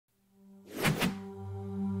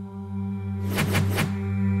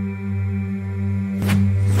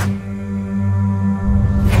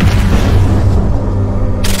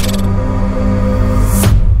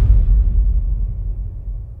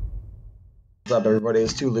What's up, everybody?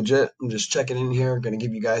 It's Too Legit. I'm just checking in here. Going to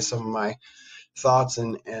give you guys some of my thoughts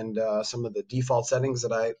and some of the default settings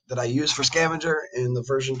that I use for Scavenger in the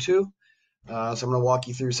version 2. So I'm going to walk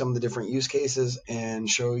you through some of the different use cases and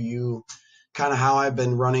show you kind of how I've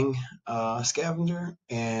been running Scavenger,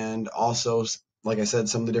 and also, like I said,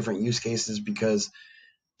 some of the different use cases, because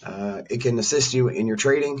it can assist you in your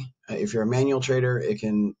trading. If you're a manual trader,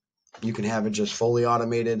 you can have it just fully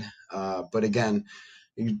automated. But again,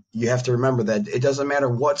 you have to remember that it doesn't matter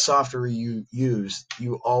what software you use,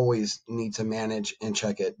 you always need to manage and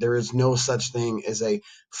check it. There is no such thing as a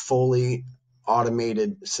fully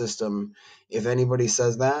automated system. If anybody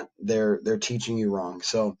says that, they're teaching you wrong.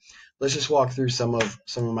 So let's just walk through some of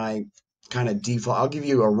my kind of default. I'll give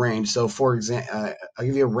you a range. So for example, I'll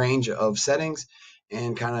give you a range of settings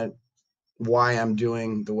and kind of why I'm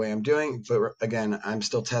doing the way I'm doing. But again, I'm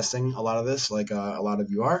still testing a lot of this, like a lot of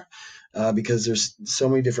you are, because there's so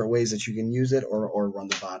many different ways that you can use it or run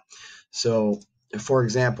the bot. So for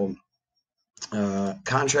example,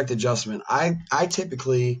 contract adjustment, I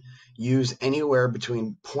typically use anywhere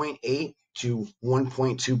between 0.8 to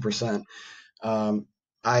 1.2%.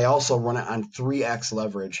 I also run it on 3x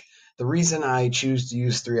leverage. The reason I choose to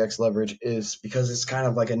use 3x leverage is because it's kind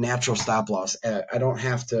of like a natural stop loss. I don't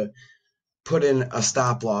have to put in a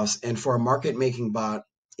stop loss, and for a market making bot,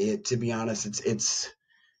 to be honest,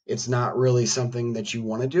 it's not really something that you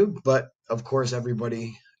want to do. But of course,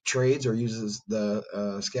 everybody trades or uses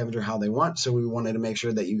the Scavenger how they want, so we wanted to make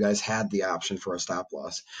sure that you guys had the option for a stop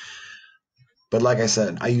loss. But like I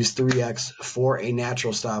said, I use 3x for a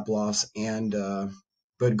natural stop loss, and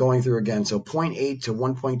but going through again, so 0.8 to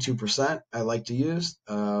 1.2% I like to use,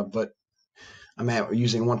 but I'm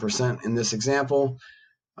using 1% in this example.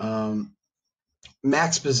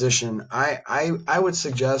 Max position, I would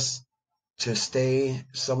suggest to stay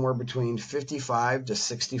somewhere between 55 to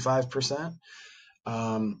 65%.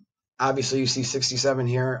 Obviously, you see 67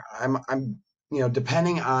 here. I'm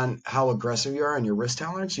depending on how aggressive you are and your risk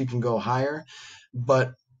tolerance, you can go higher.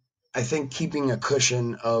 But I think keeping a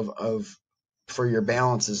cushion for your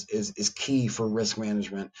balance is key for risk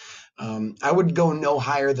management. I would go no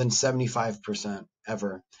higher than 75%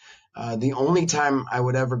 ever. The only time I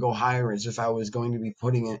would ever go higher is if I was going to be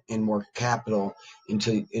putting in more capital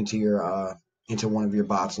into one of your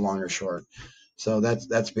bots, long or short. So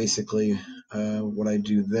that's basically what I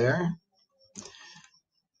do there.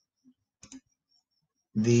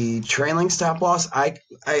 The trailing stop loss, I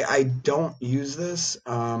don't use this.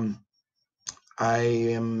 I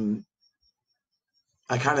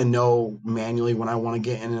kind of know manually when I want to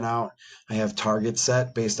get in and out. I have targets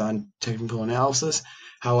set based on technical analysis.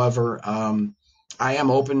 However, I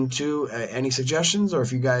am open to any suggestions, or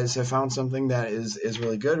if you guys have found something that is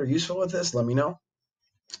really good or useful with this, let me know.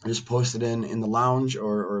 Just post it in the lounge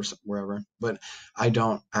or wherever. But I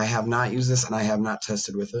have not used this, and I have not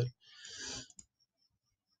tested with it.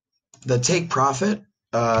 The take profit,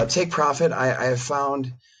 I have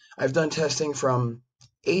found, I've done testing from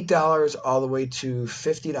 $8 all the way to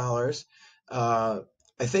 $50.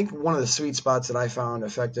 I think one of the sweet spots that I found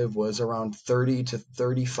effective was around 30 to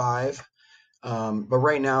 35. But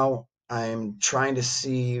right now I'm trying to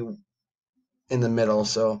see in the middle.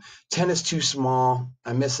 So 10 is too small.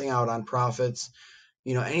 I'm missing out on profits.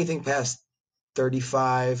 Anything past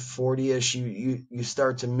 35, 40-ish, you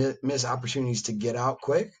start to miss opportunities to get out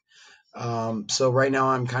quick. So right now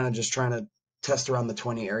I'm kind of just trying to test around the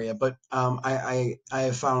 20 area, but I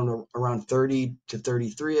have found around 30 to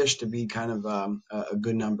 33-ish to be kind of a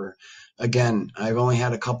good number. Again, I've only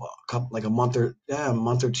had a couple like a month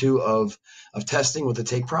or two of testing with the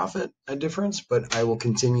take profit difference, but I will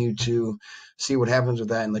continue to see what happens with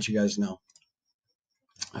that and let you guys know.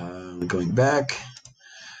 Going back,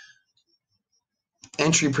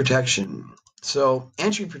 entry protection. So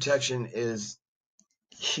entry protection is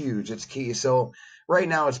huge. It's key. So right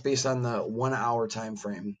now it's based on the 1 hour time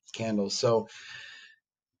frame candles. So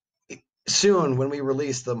soon when we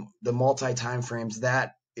release the multi time frames,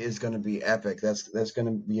 that is going to be epic. That's going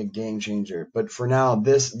to be a game changer. But for now,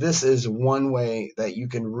 this is one way that you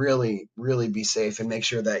can really be safe and make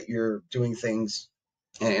sure that you're doing things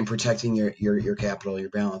and protecting your capital, your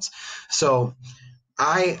balance. So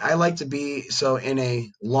I like to be, so in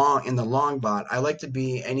the long bot, I like to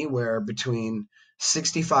be anywhere between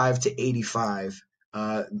 65 to 85.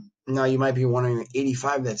 Now you might be wondering,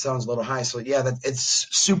 85, that sounds a little high. So yeah, it's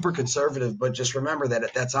super conservative, but just remember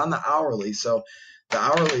that that's on the hourly. So the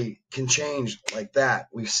hourly can change like that.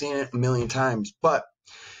 We've seen it a million times, but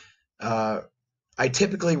I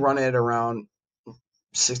typically run it around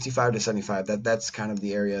 65 to 75. That's kind of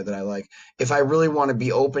the area that I like. If I really want to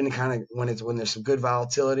be open, kind of when there's some good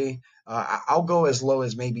volatility, I'll go as low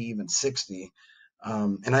as maybe even 60.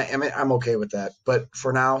 And I mean, I'm okay with that. But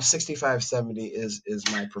for now, 65, 70 is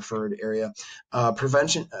my preferred area.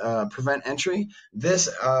 Prevent entry. This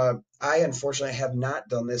I unfortunately have not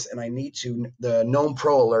done this, and I need to. The Gnome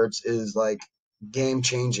Pro alerts is like game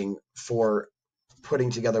changing for putting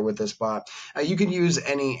together with this bot. You can use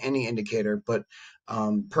any indicator, but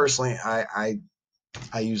personally, I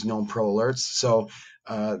use Gnome Pro alerts. So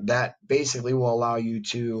that basically will allow you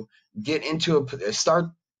to get into start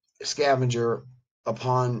Scavenger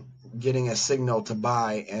upon getting a signal to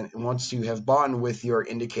buy, and once you have bought with your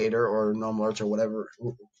indicator or Gnome alerts or whatever,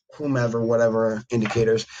 whatever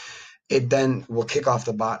indicators, it then will kick off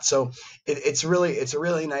the bot. So it's a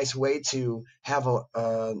really nice way to have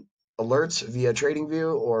alerts via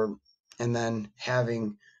TradingView, and then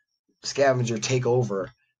having Scavenger take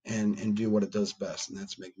over and do what it does best, and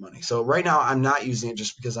that's make money. So right now I'm not using it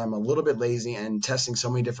just because I'm a little bit lazy and testing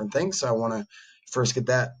so many different things. So I want to first get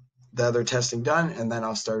the other testing done, and then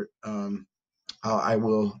I'll start. I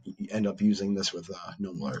will end up using this with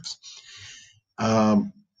no alerts.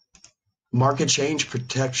 Market change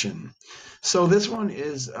protection. So this one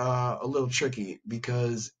is a little tricky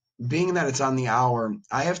because being that it's on the hour,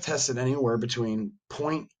 I have tested anywhere between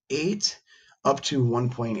 0.8 up to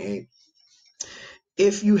 1.8.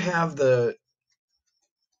 If you have the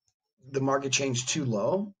market change too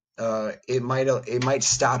low, it might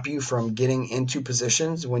stop you from getting into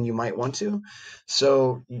positions when you might want to.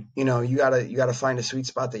 So you gotta find a sweet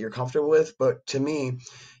spot that you're comfortable with. But to me,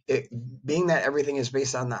 being that everything is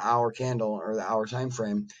based on the hour candle or the hour time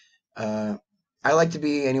frame, I like to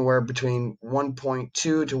be anywhere between 1.2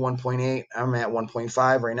 to 1.8. I'm at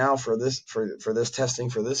 1.5 right now for this testing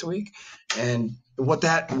for this week, and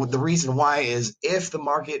the reason why is if the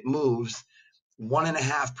market moves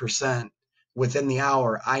 1.5% within the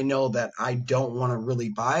hour, I know that I don't want to really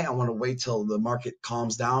buy. I want to wait till the market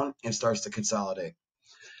calms down and starts to consolidate.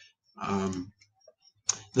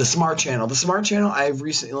 The smart channel. The smart channel I've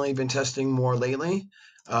recently been testing more lately,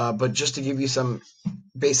 but just to give you some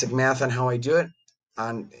basic math on how I do it,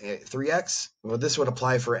 on 3x, well, this would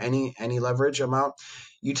apply for any leverage amount.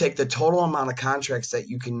 You take the total amount of contracts that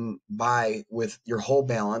you can buy with your whole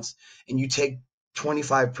balance, and you take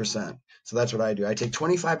 25%. So that's what I do. I take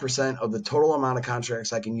 25% of the total amount of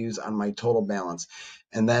contracts I can use on my total balance,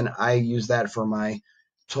 and then I use that for my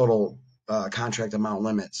total contract amount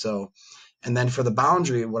limit. So, and then for the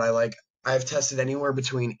boundary, what I've tested anywhere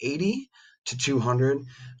between 80 to 200.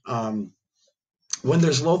 When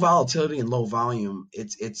there's low volatility and low volume,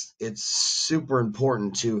 it's super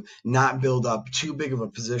important to not build up too big of a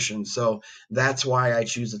position. So that's why I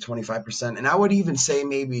choose the 25%. And I would even say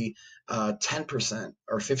maybe 10%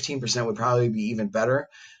 or 15% would probably be even better.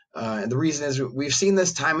 And the reason is we've seen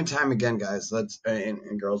this time and time again, guys.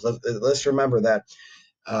 And girls. Let's remember that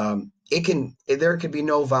there could be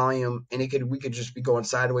no volume, and we could just be going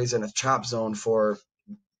sideways in a chop zone for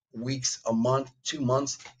weeks, a month, 2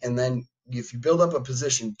 months, and then if you build up a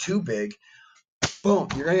position too big, boom,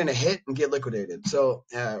 you're going to hit and get liquidated. So,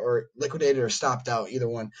 or liquidated or stopped out, either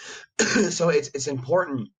one. So it's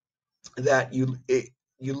important that you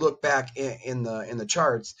look back in the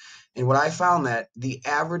charts. And what I found that the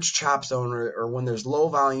average chop zone, or when there's low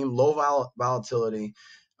volume, low volatility,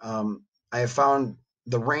 I have found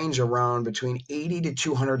the range around between $80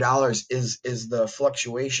 to $200 is the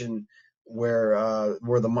fluctuation where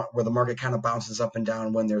the market kind of bounces up and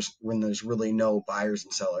down when there's really no buyers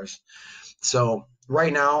and sellers. So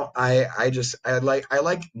right now I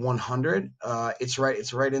like 100. It's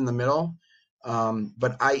right in the middle.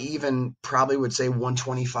 But I even probably would say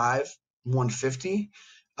 125, 150.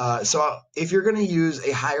 So if you're going to use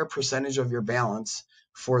a higher percentage of your balance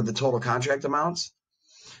for the total contract amounts,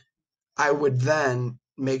 I would then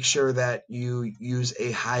make sure that you use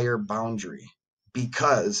a higher boundary,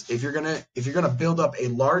 because if you're gonna build up a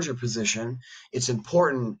larger position, it's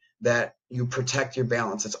important that you protect your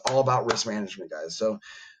balance. It's all about risk management, guys. So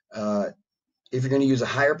if you're going to use a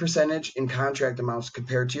higher percentage in contract amounts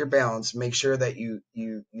compared to your balance, make sure that you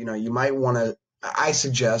might want to. I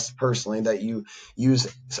suggest personally that you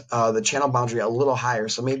use the channel boundary a little higher,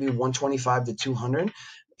 so maybe 125 to 200.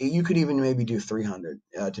 You could even maybe do 300,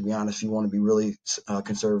 to be honest, if you want to be really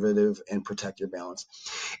conservative and protect your balance.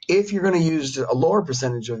 If you're going to use a lower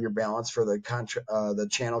percentage of your balance for the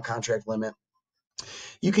channel contract limit,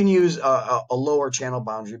 you can use a lower channel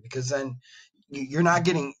boundary, because then you're not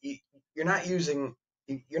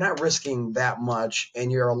risking that much,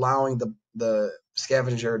 and you're allowing the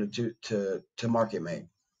scavenger to market make.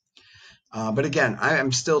 But again, I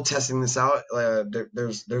am still testing this out.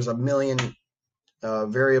 There's a million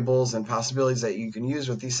variables and possibilities that you can use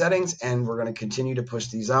with these settings, and we're going to continue to push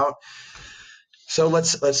these out. So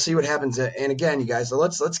let's see what happens. And again, you guys,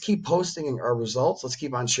 let's keep posting our results. Let's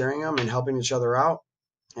keep on sharing them and helping each other out,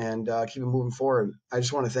 and keep it moving forward. I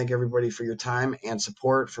just want to thank everybody for your time and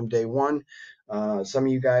support from day one. Some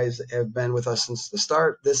of you guys have been with us since the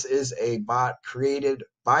start. This is a bot created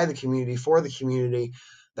by the community for the community.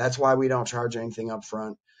 That's why we don't charge anything up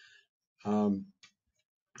front. So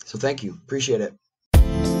thank you. Appreciate it.